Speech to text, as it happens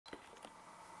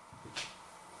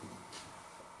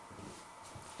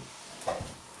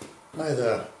Hi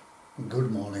there,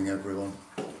 good morning everyone.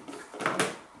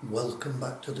 Welcome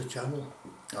back to the channel.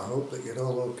 I hope that you're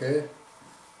all okay.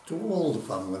 To all the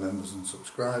family members and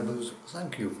subscribers,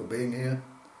 thank you for being here.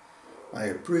 I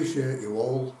appreciate you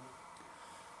all,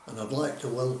 and I'd like to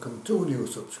welcome two new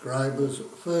subscribers,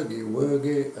 Fergie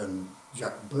Wergie and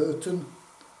Jack Burton.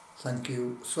 Thank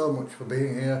you so much for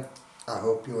being here. I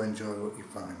hope you enjoy what you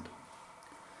find.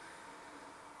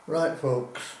 Right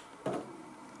folks,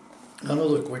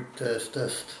 another quick taste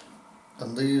test,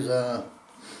 and these are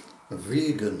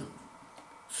vegan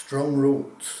strong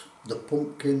roots, the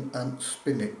pumpkin and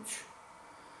spinach.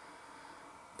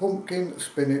 Pumpkin,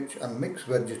 spinach and mixed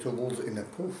vegetables in a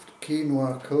puffed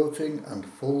quinoa coating and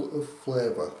full of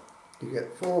flavour. You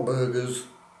get 4 burgers,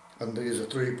 and these are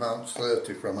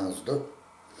 £3.30 from Asda.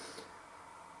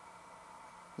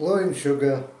 Low in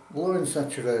sugar, low in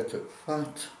saturated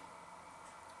fat,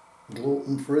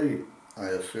 gluten free I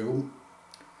assume.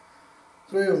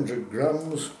 300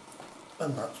 grams,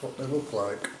 and that's what they look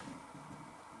like.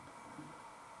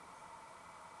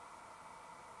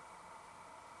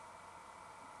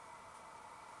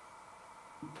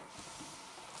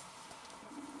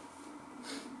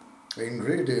 The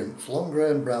ingredients: long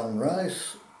grain brown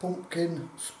rice, pumpkin,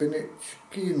 spinach,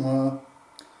 quinoa,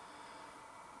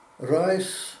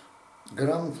 rice,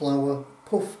 gram flour,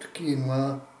 puffed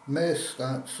quinoa, maize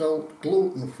starch, salt,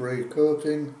 gluten-free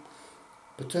coating,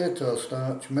 potato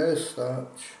starch, maize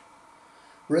starch,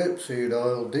 rapeseed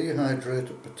oil,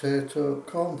 dehydrated potato,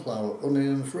 corn flour,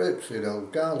 onions, rapeseed oil,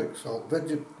 garlic salt,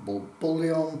 vegetable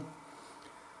bouillon,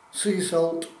 sea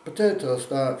salt, potato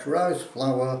starch, rice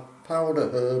flour, powder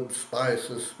herbs,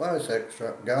 spices, spice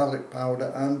extract, garlic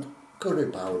powder and curry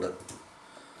powder.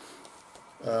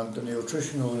 And the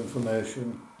nutritional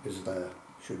information is there,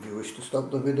 should you wish to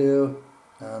stop the video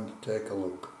and take a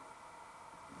look.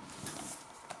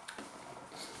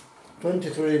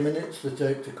 23 minutes to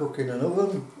take to cook in an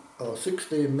oven, or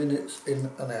 16 minutes in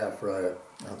an air fryer.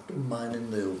 I've done mine in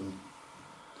the oven.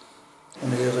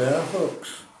 And here they are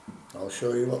folks. I'll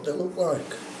show you what they look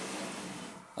like.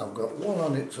 I've got one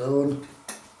on its own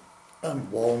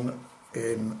and one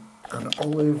in an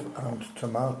olive and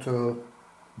tomato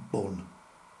bun.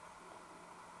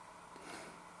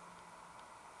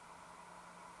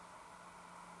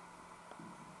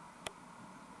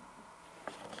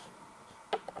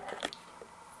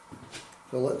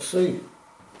 So let's see.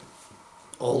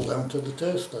 All down to the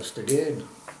taste test again.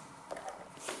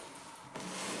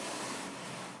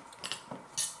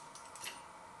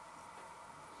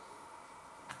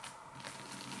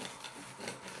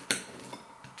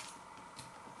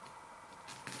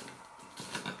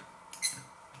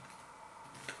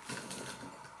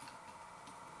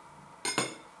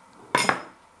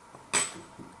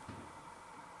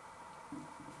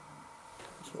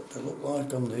 That's what they look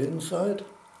like on the inside.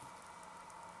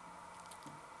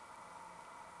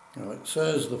 Now it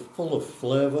says they're full of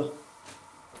flavour,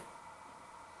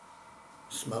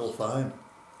 smell fine.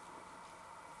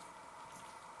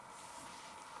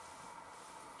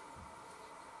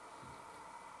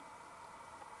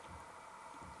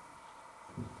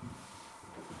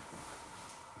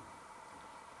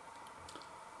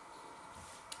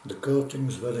 The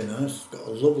coating's very nice, got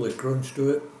a lovely crunch to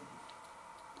it.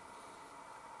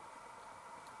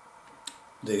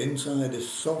 The inside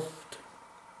is soft.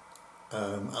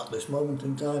 At this moment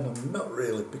in time I'm not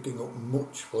really picking up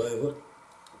much flavour.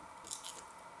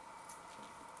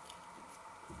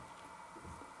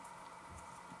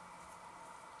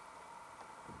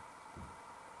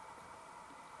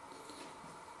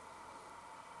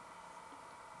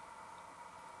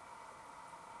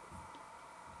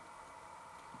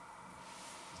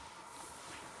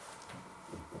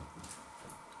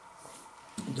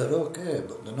 They're okay,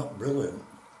 but they're not brilliant.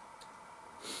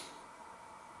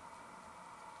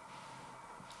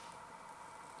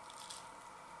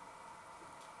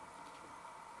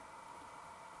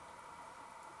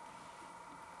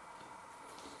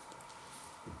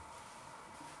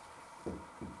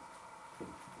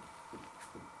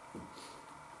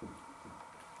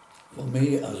 For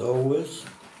me, as always,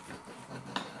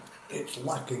 it's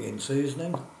lacking in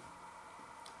seasoning.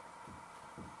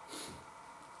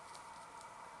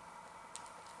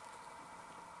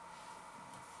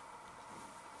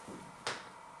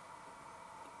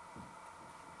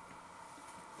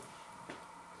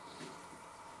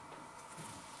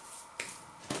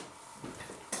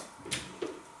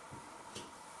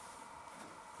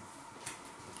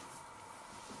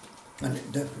 And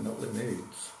it definitely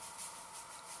needs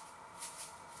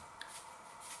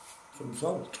some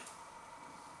salt.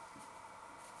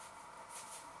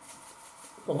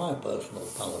 For my personal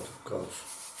palate, of course.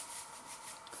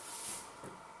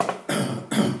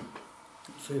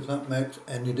 See if that makes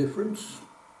any difference.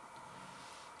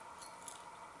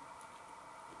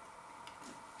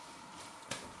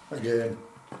 Again,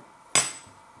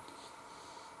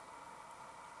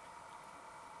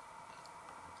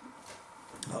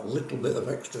 that little bit of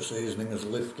extra seasoning has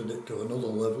lifted it to another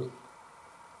level.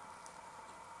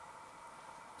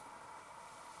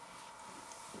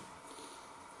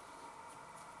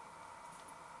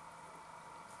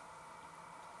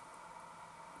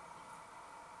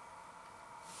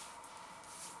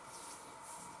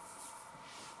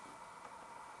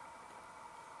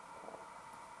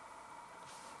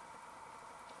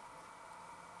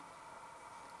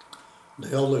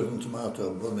 The olive and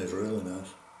tomato bun is really nice.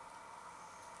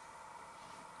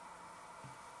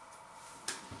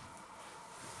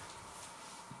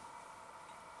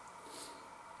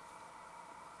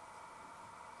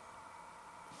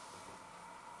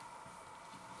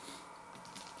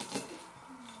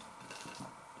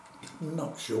 I'm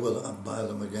not sure that I'd buy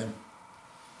them again.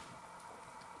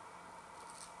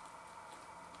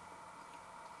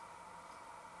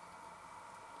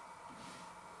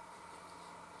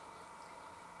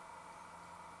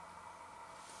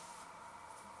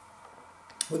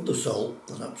 With the salt,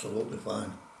 they're absolutely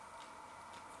fine.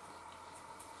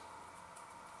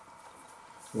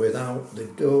 Without, they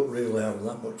don't really have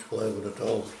that much flavour at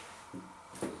all.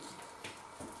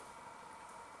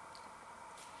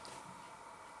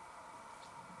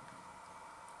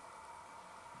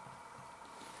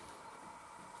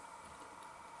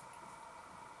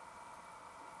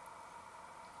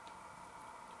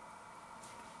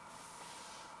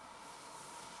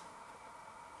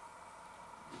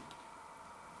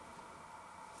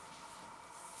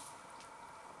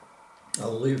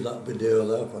 I'll leave that video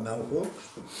there for now, folks.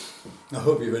 I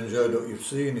hope you've enjoyed what you've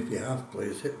seen. If you have,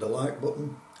 please hit the like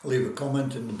button, leave a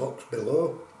comment in the box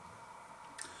below,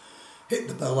 hit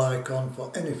the bell icon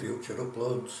for any future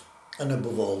uploads, and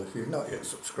above all, if you've not yet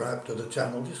subscribed to the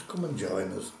channel, just come and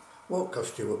join us. Won't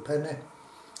cost you a penny,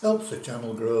 helps the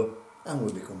channel grow, and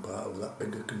we become part of that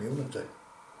bigger community.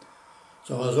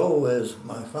 So as always,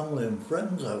 my family and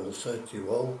friends, I will say to you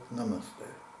all, namaste.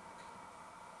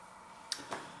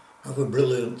 Have a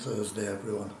brilliant Thursday,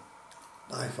 everyone.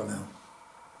 Bye for now.